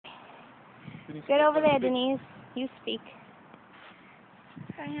Get over there, Denise. You speak.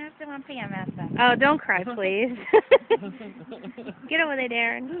 I have to on PMS then. Oh, don't cry, please. Get over there,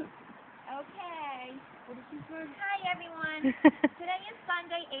 Darren. Okay. Hi, everyone. Today is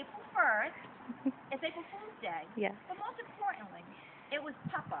Sunday, April 1st. It's April Fool's Day. Yeah. But most importantly, it was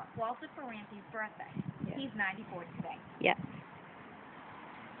Papa, Walter Ferrante's birthday. Yeah. He's 94 today. Yes.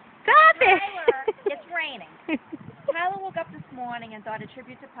 Stop it! Tyler, it's raining. Tyler woke up this morning and thought a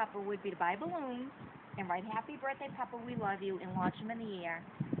tribute to Papa would be to buy balloons and write "Happy Birthday, Papa, we love you" and launch him in the air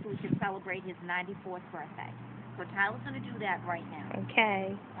so we can celebrate his 94th birthday. So Tyler's going to do that right now.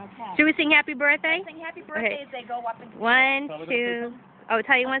 Okay. Okay. Should we sing happy birthday? Sing happy birthday Okay. as they go up and 1, 2. Oh,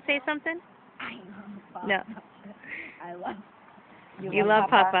 Ty, you want to say something? I love Papa. No. I love You love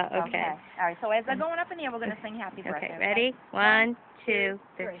Papa. Okay. All right. So as they're going up in the air, we're going to sing happy birthday. Okay, ready? 1, 2,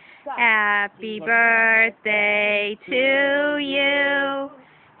 3. Go. Happy birthday to you.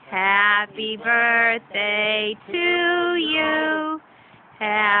 Happy birthday to you.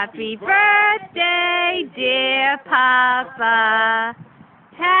 Happy birthday, dear Papa.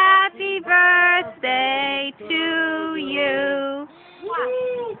 Happy birthday to you.